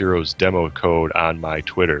Triforce Heroes demo code on my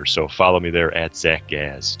Twitter. So follow me there at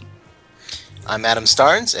ZachGaz. I'm Adam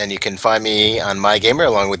Starnes, and you can find me on MyGamer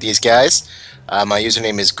along with these guys. My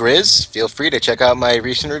username is Grizz. Feel free to check out my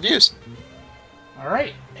recent reviews. All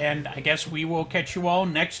right. And I guess we will catch you all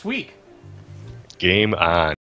next week. Game on.